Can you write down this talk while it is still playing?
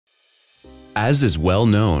As is well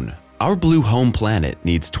known, our blue home planet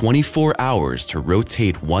needs 24 hours to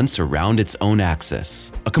rotate once around its own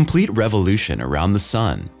axis. A complete revolution around the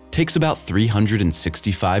Sun takes about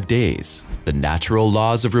 365 days. The natural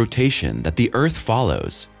laws of rotation that the Earth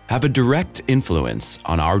follows have a direct influence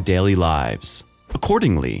on our daily lives.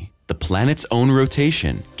 Accordingly, the planet's own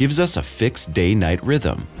rotation gives us a fixed day-night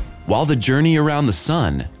rhythm, while the journey around the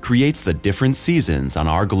Sun creates the different seasons on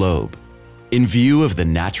our globe. In view of the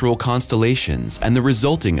natural constellations and the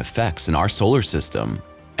resulting effects in our solar system,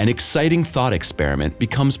 an exciting thought experiment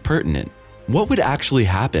becomes pertinent. What would actually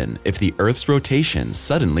happen if the Earth's rotation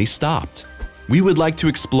suddenly stopped? We would like to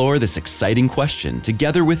explore this exciting question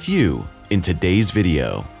together with you in today's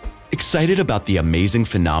video. Excited about the amazing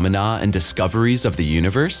phenomena and discoveries of the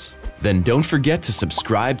universe? Then don't forget to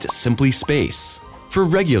subscribe to SimplySpace for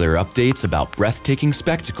regular updates about breathtaking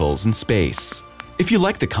spectacles in space. If you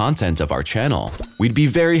like the content of our channel, we'd be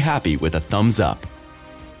very happy with a thumbs up.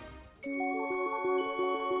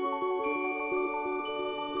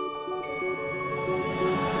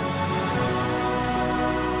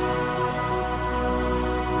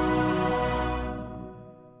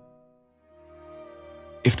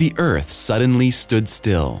 If the Earth suddenly stood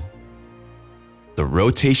still, the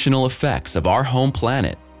rotational effects of our home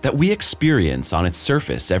planet that we experience on its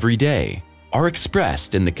surface every day are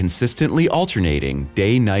expressed in the consistently alternating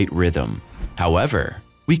day-night rhythm. However,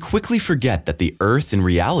 we quickly forget that the Earth in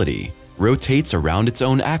reality rotates around its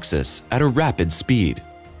own axis at a rapid speed.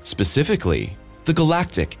 Specifically, the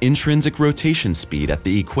galactic intrinsic rotation speed at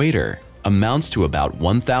the equator amounts to about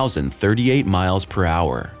 1,038 miles per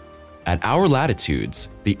hour. At our latitudes,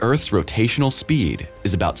 the Earth's rotational speed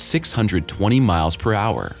is about 620 miles per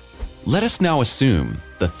hour. Let us now assume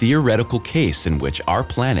the theoretical case in which our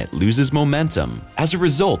planet loses momentum as a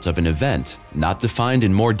result of an event not defined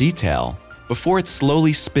in more detail before it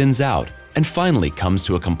slowly spins out and finally comes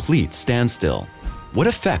to a complete standstill. What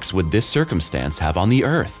effects would this circumstance have on the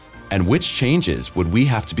Earth? And which changes would we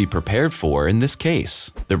have to be prepared for in this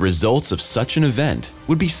case? The results of such an event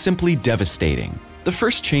would be simply devastating. The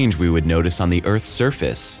first change we would notice on the Earth's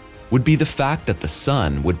surface would be the fact that the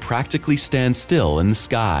Sun would practically stand still in the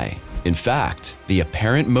sky. In fact, the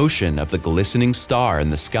apparent motion of the glistening star in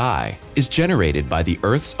the sky is generated by the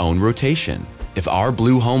Earth's own rotation. If our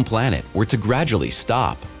blue home planet were to gradually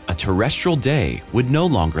stop, a terrestrial day would no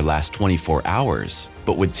longer last 24 hours,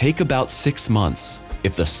 but would take about 6 months.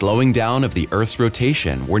 If the slowing down of the Earth's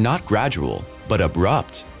rotation were not gradual, but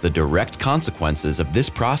abrupt, the direct consequences of this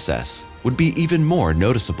process would be even more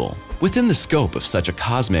noticeable. Within the scope of such a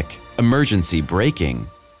cosmic emergency braking,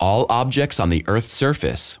 all objects on the Earth's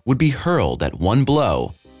surface would be hurled at one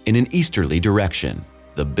blow in an easterly direction.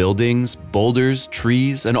 The buildings, boulders,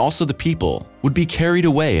 trees, and also the people would be carried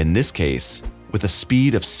away in this case with a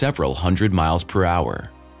speed of several hundred miles per hour.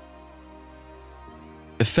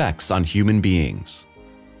 Effects on human beings.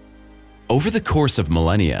 Over the course of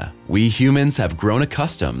millennia, we humans have grown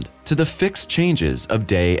accustomed to the fixed changes of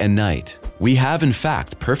day and night. We have in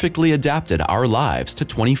fact perfectly adapted our lives to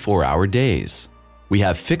 24-hour days. We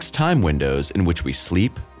have fixed time windows in which we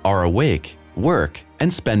sleep, are awake, work,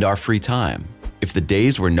 and spend our free time. If the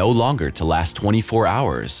days were no longer to last 24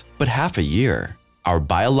 hours, but half a year, our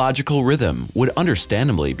biological rhythm would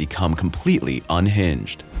understandably become completely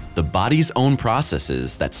unhinged. The body's own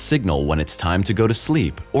processes that signal when it's time to go to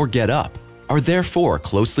sleep or get up are therefore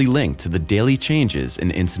closely linked to the daily changes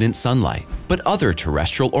in incident sunlight. But other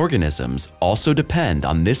terrestrial organisms also depend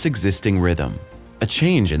on this existing rhythm. A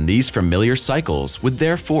change in these familiar cycles would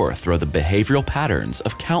therefore throw the behavioral patterns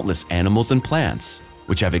of countless animals and plants,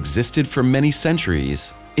 which have existed for many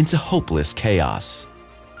centuries, into hopeless chaos.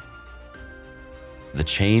 The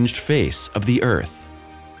changed face of the Earth.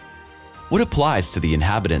 What applies to the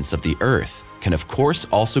inhabitants of the Earth can of course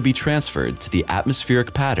also be transferred to the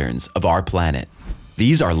atmospheric patterns of our planet.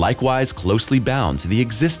 These are likewise closely bound to the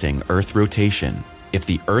existing Earth rotation. If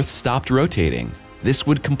the Earth stopped rotating, this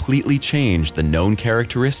would completely change the known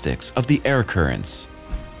characteristics of the air currents.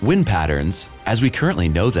 Wind patterns, as we currently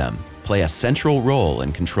know them, play a central role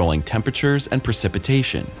in controlling temperatures and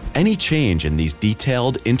precipitation. Any change in these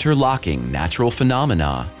detailed, interlocking natural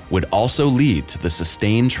phenomena would also lead to the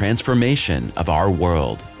sustained transformation of our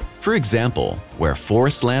world. For example, where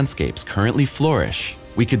forest landscapes currently flourish,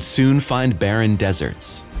 we could soon find barren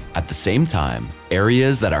deserts. At the same time,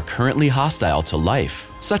 areas that are currently hostile to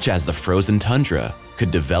life, such as the frozen tundra,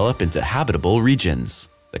 could develop into habitable regions.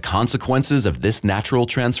 The consequences of this natural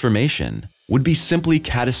transformation would be simply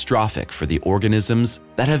catastrophic for the organisms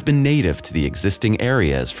that have been native to the existing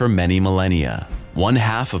areas for many millennia. One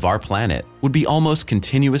half of our planet would be almost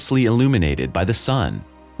continuously illuminated by the sun,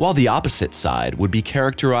 while the opposite side would be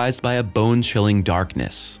characterized by a bone-chilling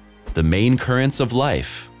darkness. The main currents of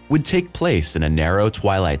life would take place in a narrow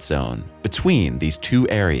twilight zone between these two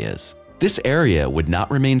areas. This area would not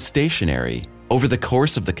remain stationary over the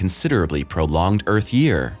course of the considerably prolonged Earth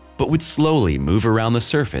year, but would slowly move around the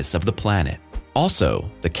surface of the planet. Also,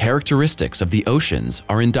 the characteristics of the oceans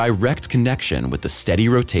are in direct connection with the steady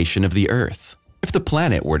rotation of the Earth. If the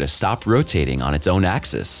planet were to stop rotating on its own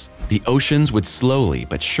axis, the oceans would slowly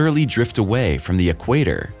but surely drift away from the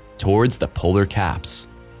equator towards the polar caps.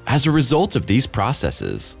 As a result of these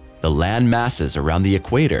processes, the land masses around the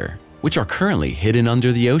equator, which are currently hidden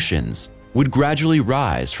under the oceans, would gradually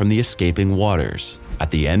rise from the escaping waters. At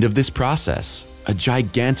the end of this process, a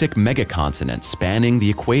gigantic megacontinent spanning the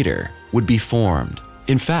equator would be formed.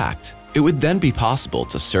 In fact, it would then be possible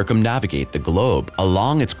to circumnavigate the globe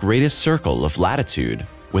along its greatest circle of latitude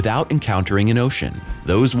without encountering an ocean.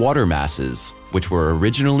 Those water masses, which were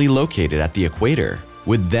originally located at the equator,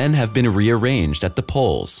 would then have been rearranged at the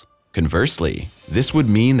poles. Conversely, this would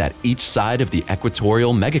mean that each side of the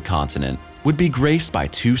equatorial megacontinent would be graced by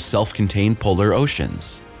two self-contained polar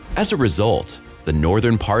oceans. As a result, the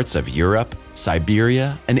northern parts of Europe,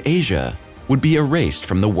 Siberia, and Asia would be erased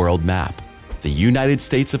from the world map. The United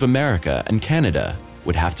States of America and Canada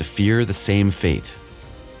would have to fear the same fate.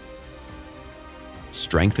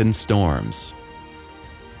 Strengthened storms.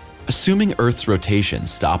 Assuming Earth's rotation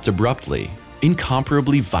stopped abruptly,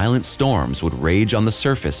 incomparably violent storms would rage on the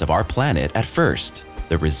surface of our planet at first.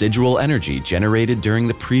 The residual energy generated during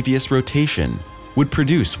the previous rotation would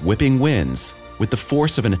produce whipping winds with the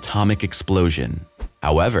force of an atomic explosion.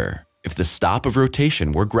 However, if the stop of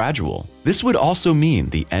rotation were gradual, this would also mean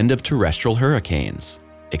the end of terrestrial hurricanes.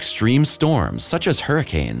 Extreme storms, such as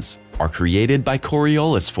hurricanes, are created by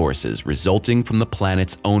Coriolis forces resulting from the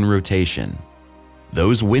planet's own rotation.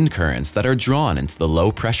 Those wind currents that are drawn into the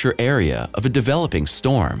low-pressure area of a developing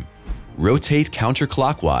storm rotate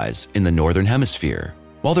counterclockwise in the northern hemisphere,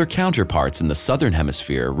 while their counterparts in the southern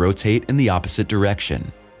hemisphere rotate in the opposite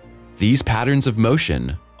direction. These patterns of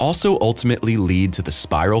motion also ultimately lead to the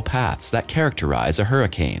spiral paths that characterize a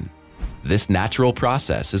hurricane. This natural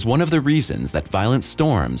process is one of the reasons that violent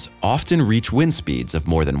storms often reach wind speeds of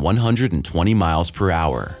more than 120 miles per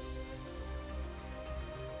hour.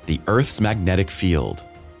 The Earth's magnetic field.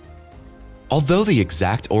 Although the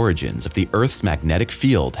exact origins of the Earth's magnetic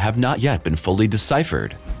field have not yet been fully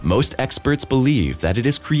deciphered, most experts believe that it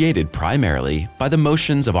is created primarily by the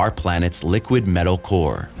motions of our planet's liquid metal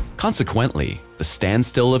core. Consequently, the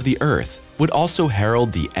standstill of the Earth would also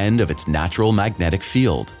herald the end of its natural magnetic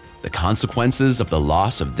field. The consequences of the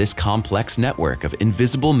loss of this complex network of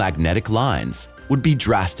invisible magnetic lines would be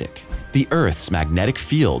drastic. The Earth's magnetic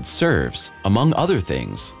field serves, among other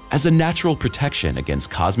things, as a natural protection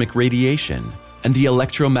against cosmic radiation and the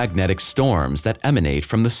electromagnetic storms that emanate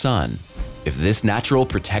from the Sun. If this natural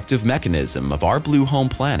protective mechanism of our blue home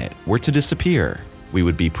planet were to disappear, we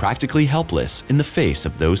would be practically helpless in the face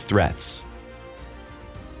of those threats.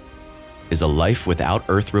 Is a life without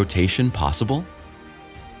Earth rotation possible?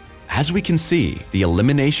 As we can see, the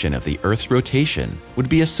elimination of the Earth's rotation would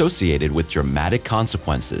be associated with dramatic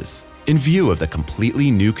consequences. In view of the completely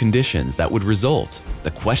new conditions that would result,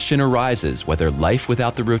 the question arises whether life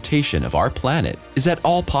without the rotation of our planet is at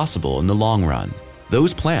all possible in the long run.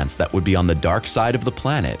 Those plants that would be on the dark side of the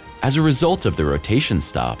planet as a result of the rotation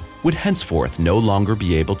stop would henceforth no longer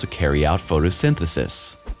be able to carry out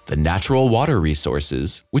photosynthesis. The natural water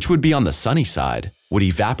resources, which would be on the sunny side, would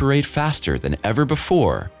evaporate faster than ever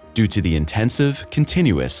before due to the intensive,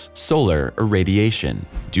 continuous solar irradiation.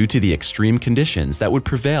 Due to the extreme conditions that would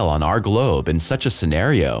prevail on our globe in such a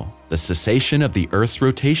scenario, the cessation of the Earth's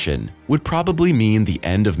rotation would probably mean the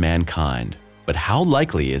end of mankind. But how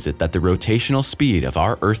likely is it that the rotational speed of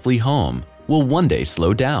our earthly home will one day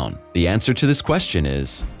slow down? The answer to this question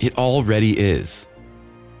is, it already is.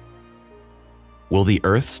 Will the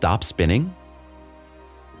Earth stop spinning?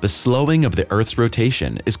 The slowing of the Earth's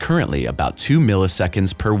rotation is currently about 2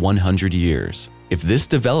 milliseconds per 100 years. If this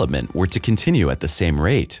development were to continue at the same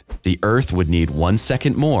rate, the Earth would need 1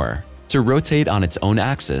 second more to rotate on its own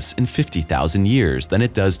axis in 50,000 years than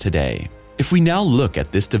it does today. If we now look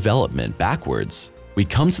at this development backwards, we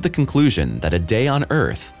come to the conclusion that a day on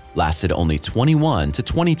Earth lasted only 21 to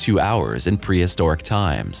 22 hours in prehistoric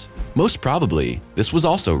times. Most probably, this was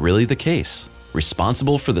also really the case.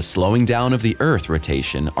 Responsible for the slowing down of the Earth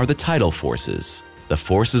rotation are the tidal forces. The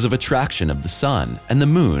forces of attraction of the Sun and the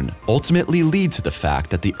Moon ultimately lead to the fact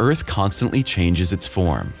that the Earth constantly changes its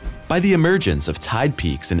form. By the emergence of tide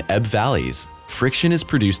peaks and ebb valleys, friction is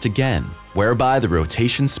produced again, whereby the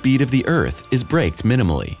rotation speed of the Earth is braked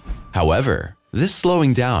minimally. However, This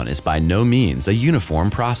slowing down is by no means a uniform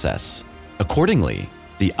process. Accordingly,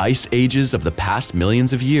 the ice ages of the past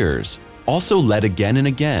millions of years also led again and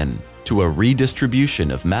again to a redistribution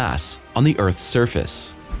of mass on the Earth's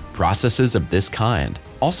surface. Processes of this kind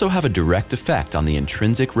also have a direct effect on the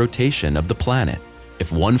intrinsic rotation of the planet.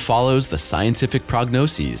 If one follows the scientific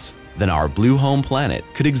prognoses, then our blue home planet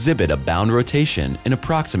could exhibit a bound rotation in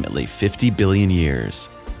approximately 50 billion years.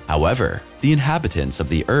 However, the inhabitants of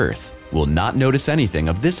the Earth will not notice anything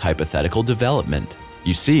of this hypothetical development.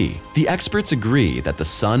 You see, the experts agree that the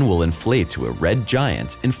Sun will inflate to a red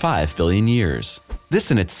giant in 5 billion years.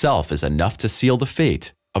 This in itself is enough to seal the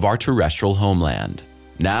fate of our terrestrial homeland.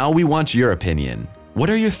 Now we want your opinion. What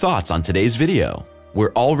are your thoughts on today's video?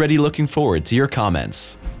 We're already looking forward to your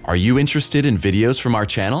comments. Are you interested in videos from our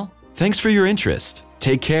channel? Thanks for your interest.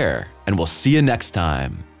 Take care, and we'll see you next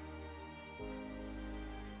time.